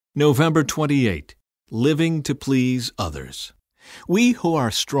November 28. Living to please others. We who are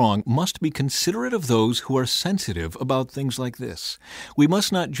strong must be considerate of those who are sensitive about things like this. We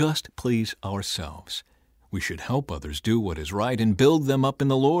must not just please ourselves. We should help others do what is right and build them up in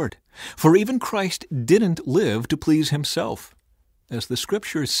the Lord. For even Christ didn't live to please himself. As the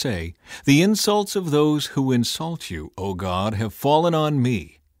Scriptures say, "The insults of those who insult you, O God, have fallen on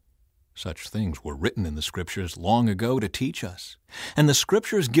me." Such things were written in the Scriptures long ago to teach us, and the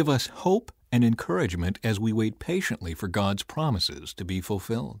Scriptures give us hope and encouragement as we wait patiently for God's promises to be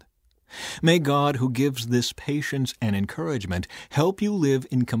fulfilled. May God, who gives this patience and encouragement, help you live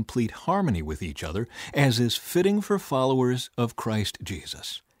in complete harmony with each other, as is fitting for followers of Christ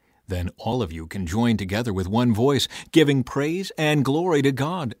Jesus. Then all of you can join together with one voice, giving praise and glory to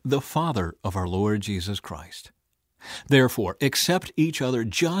God, the Father of our Lord Jesus Christ. Therefore, accept each other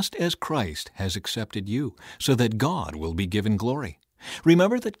just as Christ has accepted you, so that God will be given glory.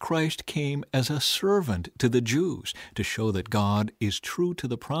 Remember that Christ came as a servant to the Jews to show that God is true to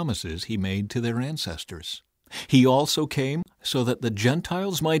the promises he made to their ancestors. He also came so that the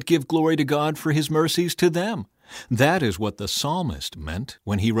Gentiles might give glory to God for his mercies to them. That is what the psalmist meant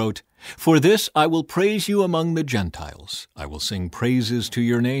when he wrote, "For this I will praise you among the Gentiles. I will sing praises to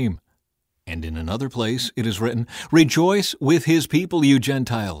your name." And in another place it is written, "Rejoice with his people, you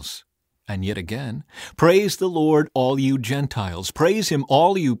Gentiles." And yet again, "Praise the Lord, all you Gentiles. Praise him,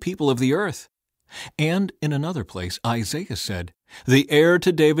 all you people of the earth." And in another place Isaiah said, "The heir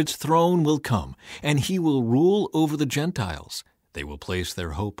to David's throne will come, and he will rule over the Gentiles. They will place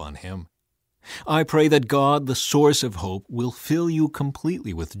their hope on him." I pray that God, the source of hope, will fill you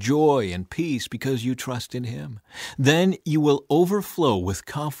completely with joy and peace because you trust in him. Then you will overflow with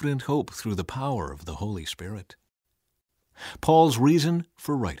confident hope through the power of the Holy Spirit. Paul's reason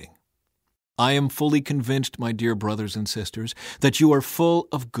for writing. I am fully convinced, my dear brothers and sisters, that you are full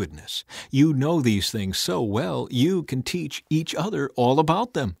of goodness. You know these things so well, you can teach each other all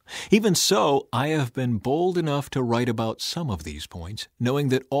about them. Even so, I have been bold enough to write about some of these points, knowing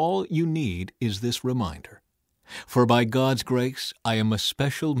that all you need is this reminder. For by God's grace, I am a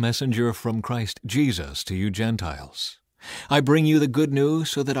special messenger from Christ Jesus to you Gentiles. I bring you the good news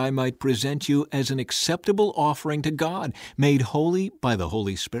so that I might present you as an acceptable offering to God, made holy by the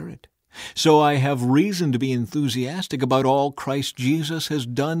Holy Spirit. So I have reason to be enthusiastic about all Christ Jesus has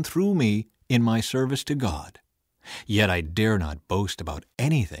done through me in my service to God. Yet I dare not boast about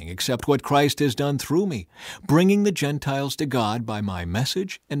anything except what Christ has done through me, bringing the Gentiles to God by my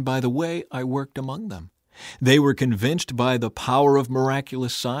message and by the way I worked among them. They were convinced by the power of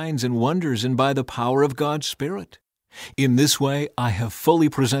miraculous signs and wonders and by the power of God's Spirit. In this way I have fully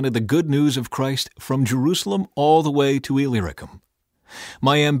presented the good news of Christ from Jerusalem all the way to Illyricum.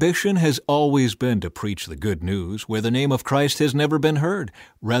 My ambition has always been to preach the good news where the name of Christ has never been heard,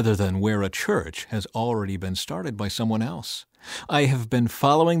 rather than where a church has already been started by someone else. I have been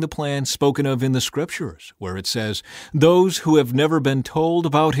following the plan spoken of in the Scriptures, where it says, "Those who have never been told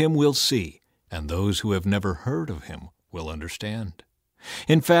about him will see, and those who have never heard of him will understand."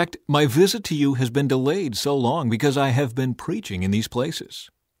 In fact, my visit to you has been delayed so long because I have been preaching in these places.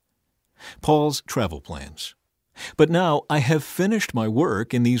 Paul's travel plans. But now I have finished my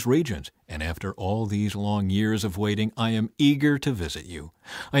work in these regions, and after all these long years of waiting, I am eager to visit you.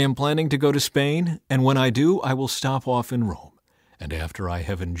 I am planning to go to Spain, and when I do, I will stop off in Rome. And after I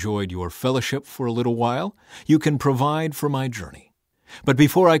have enjoyed your fellowship for a little while, you can provide for my journey. But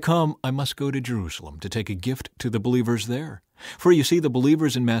before I come, I must go to Jerusalem to take a gift to the believers there. For you see, the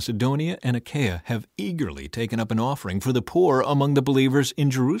believers in Macedonia and Achaia have eagerly taken up an offering for the poor among the believers in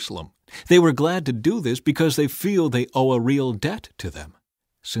Jerusalem. They were glad to do this because they feel they owe a real debt to them.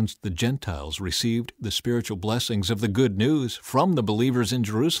 Since the Gentiles received the spiritual blessings of the good news from the believers in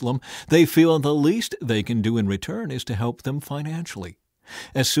Jerusalem, they feel the least they can do in return is to help them financially.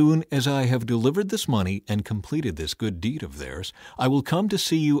 As soon as I have delivered this money and completed this good deed of theirs, I will come to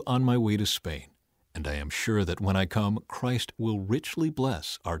see you on my way to Spain. And I am sure that when I come, Christ will richly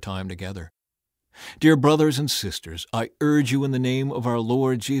bless our time together. Dear brothers and sisters, I urge you in the name of our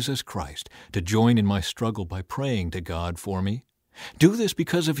Lord Jesus Christ to join in my struggle by praying to God for me. Do this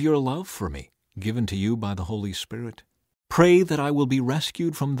because of your love for me, given to you by the Holy Spirit. Pray that I will be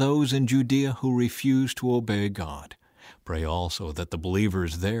rescued from those in Judea who refuse to obey God. Pray also that the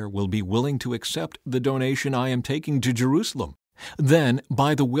believers there will be willing to accept the donation I am taking to Jerusalem. Then,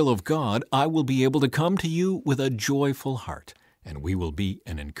 by the will of God, I will be able to come to you with a joyful heart, and we will be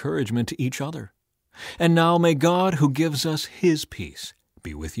an encouragement to each other. And now may God, who gives us his peace,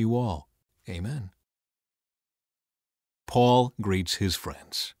 be with you all. Amen. Paul greets his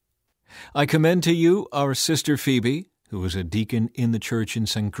friends. I commend to you our sister Phoebe, who is a deacon in the church in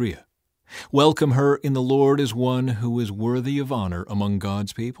Cenchrea. Welcome her in the Lord as one who is worthy of honor among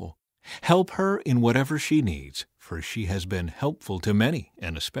God's people. Help her in whatever she needs, for she has been helpful to many,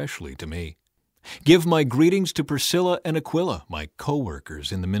 and especially to me. Give my greetings to Priscilla and Aquila, my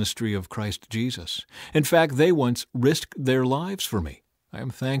co-workers in the ministry of Christ Jesus. In fact, they once risked their lives for me. I am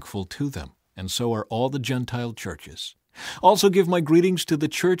thankful to them, and so are all the Gentile churches. Also give my greetings to the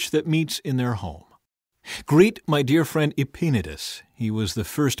church that meets in their home. Greet my dear friend Epaenetus. He was the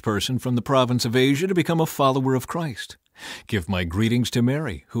first person from the province of Asia to become a follower of Christ. Give my greetings to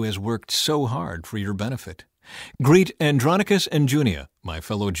Mary, who has worked so hard for your benefit. Greet Andronicus and Junia, my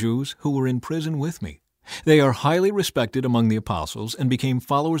fellow Jews, who were in prison with me. They are highly respected among the apostles and became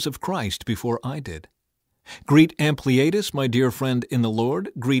followers of Christ before I did. Greet Ampliatus, my dear friend in the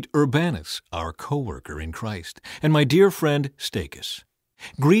Lord. Greet Urbanus, our co-worker in Christ, and my dear friend Stachys.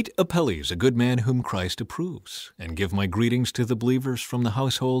 Greet Apelles, a good man whom Christ approves, and give my greetings to the believers from the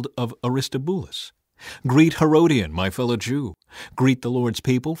household of Aristobulus. Greet Herodion, my fellow Jew. Greet the Lord's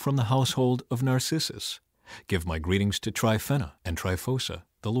people from the household of Narcissus. Give my greetings to Tryphena and Tryphosa,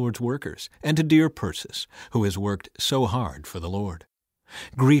 the Lord's workers, and to dear Persis, who has worked so hard for the Lord.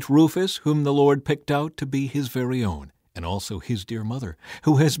 Greet Rufus, whom the Lord picked out to be his very own, and also his dear mother,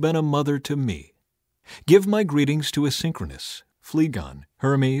 who has been a mother to me. Give my greetings to Asynchronous, Phlegon,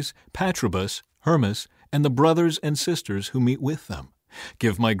 Hermes, Patrobus, Hermas, and the brothers and sisters who meet with them.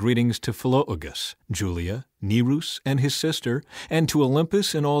 Give my greetings to Philologus, Julia, Nerus, and his sister, and to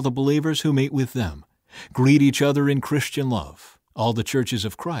Olympus and all the believers who meet with them. Greet each other in Christian love. All the churches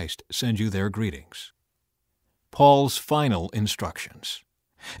of Christ send you their greetings. Paul's final instructions.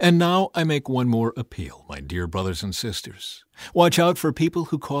 And now I make one more appeal, my dear brothers and sisters. Watch out for people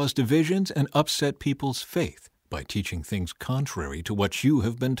who cause divisions and upset people's faith by teaching things contrary to what you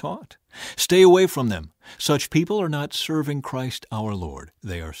have been taught. Stay away from them. Such people are not serving Christ our Lord.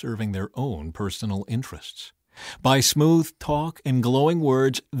 They are serving their own personal interests. By smooth talk and glowing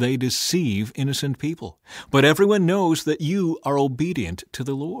words, they deceive innocent people. But everyone knows that you are obedient to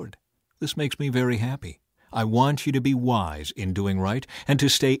the Lord. This makes me very happy. I want you to be wise in doing right and to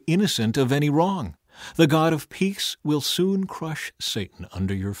stay innocent of any wrong. The God of peace will soon crush Satan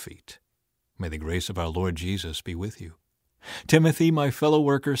under your feet. May the grace of our Lord Jesus be with you. Timothy, my fellow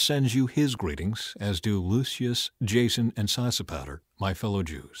worker, sends you his greetings, as do Lucius, Jason, and Sosipater, my fellow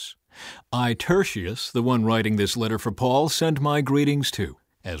Jews. I, Tertius, the one writing this letter for Paul, send my greetings too,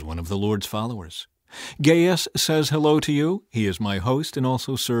 as one of the Lord's followers. Gaius says hello to you. He is my host and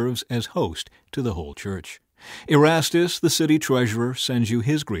also serves as host to the whole church. Erastus, the city treasurer, sends you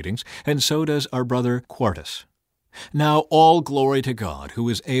his greetings, and so does our brother Quartus. Now all glory to God, who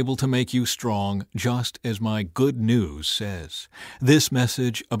is able to make you strong, just as my good news says. This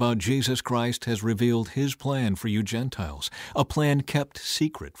message about Jesus Christ has revealed his plan for you Gentiles, a plan kept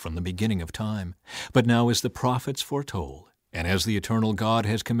secret from the beginning of time. But now as the prophets foretold, and as the eternal God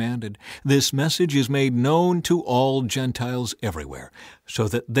has commanded, this message is made known to all Gentiles everywhere, so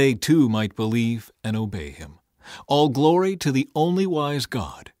that they too might believe and obey him. All glory to the only wise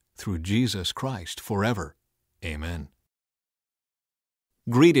God, through Jesus Christ forever. Amen.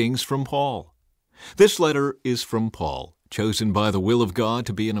 Greetings from Paul. This letter is from Paul, chosen by the will of God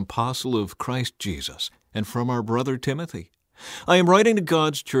to be an apostle of Christ Jesus, and from our brother Timothy. I am writing to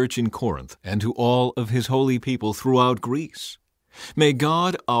God's church in Corinth and to all of his holy people throughout Greece. May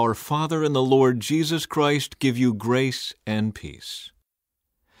God, our Father and the Lord Jesus Christ, give you grace and peace.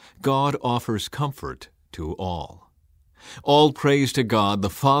 God offers comfort to all. All praise to God, the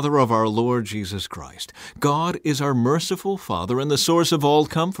Father of our Lord Jesus Christ. God is our merciful Father and the source of all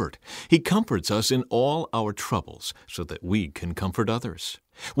comfort. He comforts us in all our troubles so that we can comfort others.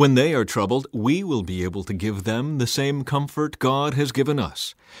 When they are troubled, we will be able to give them the same comfort God has given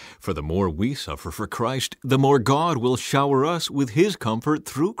us. For the more we suffer for Christ, the more God will shower us with his comfort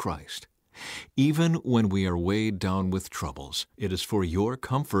through Christ. Even when we are weighed down with troubles, it is for your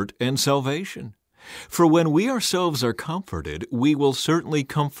comfort and salvation. For when we ourselves are comforted, we will certainly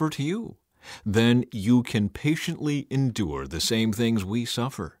comfort you. Then you can patiently endure the same things we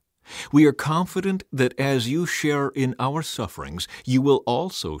suffer. We are confident that as you share in our sufferings, you will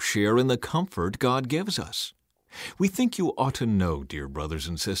also share in the comfort God gives us. We think you ought to know, dear brothers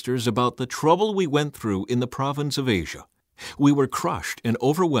and sisters, about the trouble we went through in the province of Asia. We were crushed and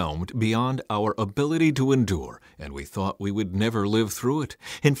overwhelmed beyond our ability to endure, and we thought we would never live through it.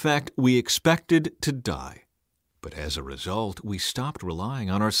 In fact, we expected to die. But as a result, we stopped relying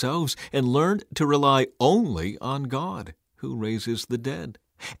on ourselves and learned to rely only on God, who raises the dead.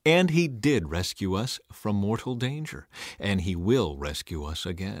 And he did rescue us from mortal danger, and he will rescue us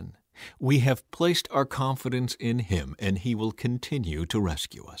again. We have placed our confidence in Him, and He will continue to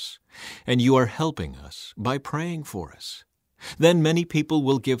rescue us. And you are helping us by praying for us. Then many people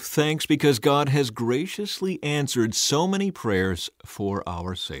will give thanks because God has graciously answered so many prayers for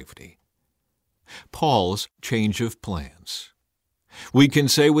our safety. Paul's change of plans. We can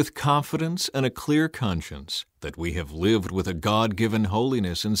say with confidence and a clear conscience that we have lived with a God-given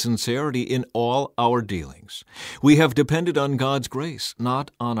holiness and sincerity in all our dealings. We have depended on God's grace, not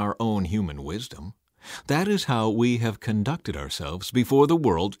on our own human wisdom. That is how we have conducted ourselves before the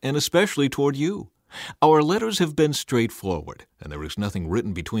world and especially toward you. Our letters have been straightforward, and there is nothing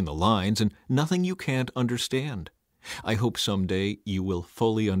written between the lines and nothing you can't understand. I hope someday you will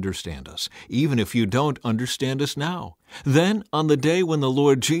fully understand us, even if you don't understand us now. Then, on the day when the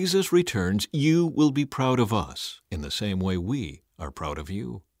Lord Jesus returns, you will be proud of us in the same way we are proud of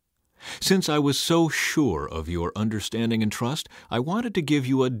you. Since I was so sure of your understanding and trust, I wanted to give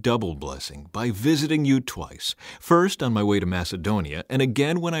you a double blessing by visiting you twice, first on my way to Macedonia and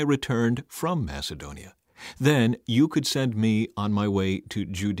again when I returned from Macedonia. Then you could send me on my way to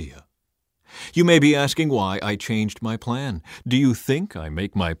Judea. You may be asking why I changed my plan. Do you think I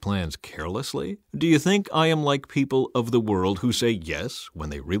make my plans carelessly? Do you think I am like people of the world who say yes when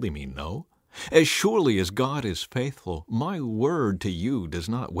they really mean no? As surely as God is faithful, my word to you does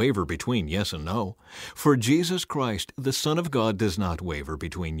not waver between yes and no. For Jesus Christ, the Son of God, does not waver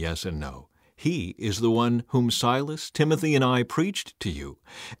between yes and no. He is the one whom Silas, Timothy, and I preached to you.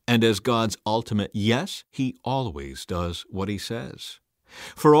 And as God's ultimate yes, He always does what He says.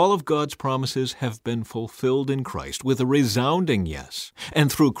 For all of God's promises have been fulfilled in Christ with a resounding yes.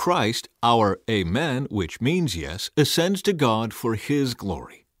 And through Christ, our Amen, which means yes, ascends to God for His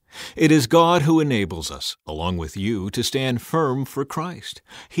glory. It is God who enables us, along with you, to stand firm for Christ.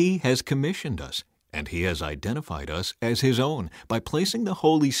 He has commissioned us, and He has identified us as His own by placing the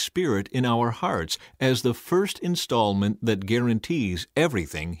Holy Spirit in our hearts as the first installment that guarantees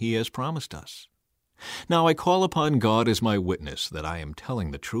everything He has promised us. Now I call upon God as my witness that I am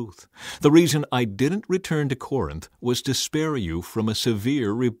telling the truth. The reason I didn't return to Corinth was to spare you from a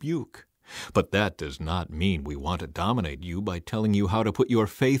severe rebuke. But that does not mean we want to dominate you by telling you how to put your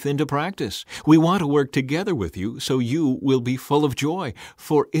faith into practice. We want to work together with you so you will be full of joy,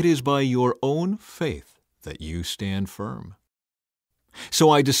 for it is by your own faith that you stand firm. So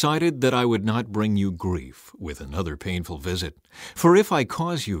I decided that I would not bring you grief with another painful visit. For if I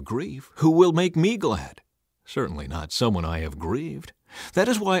cause you grief, who will make me glad? Certainly not someone I have grieved. That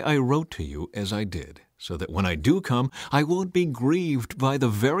is why I wrote to you as I did, so that when I do come, I won't be grieved by the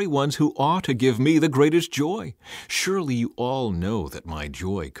very ones who ought to give me the greatest joy. Surely you all know that my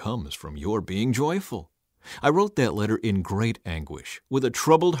joy comes from your being joyful. I wrote that letter in great anguish, with a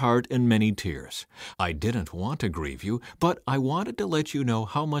troubled heart and many tears. I didn't want to grieve you, but I wanted to let you know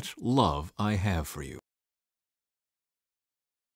how much love I have for you.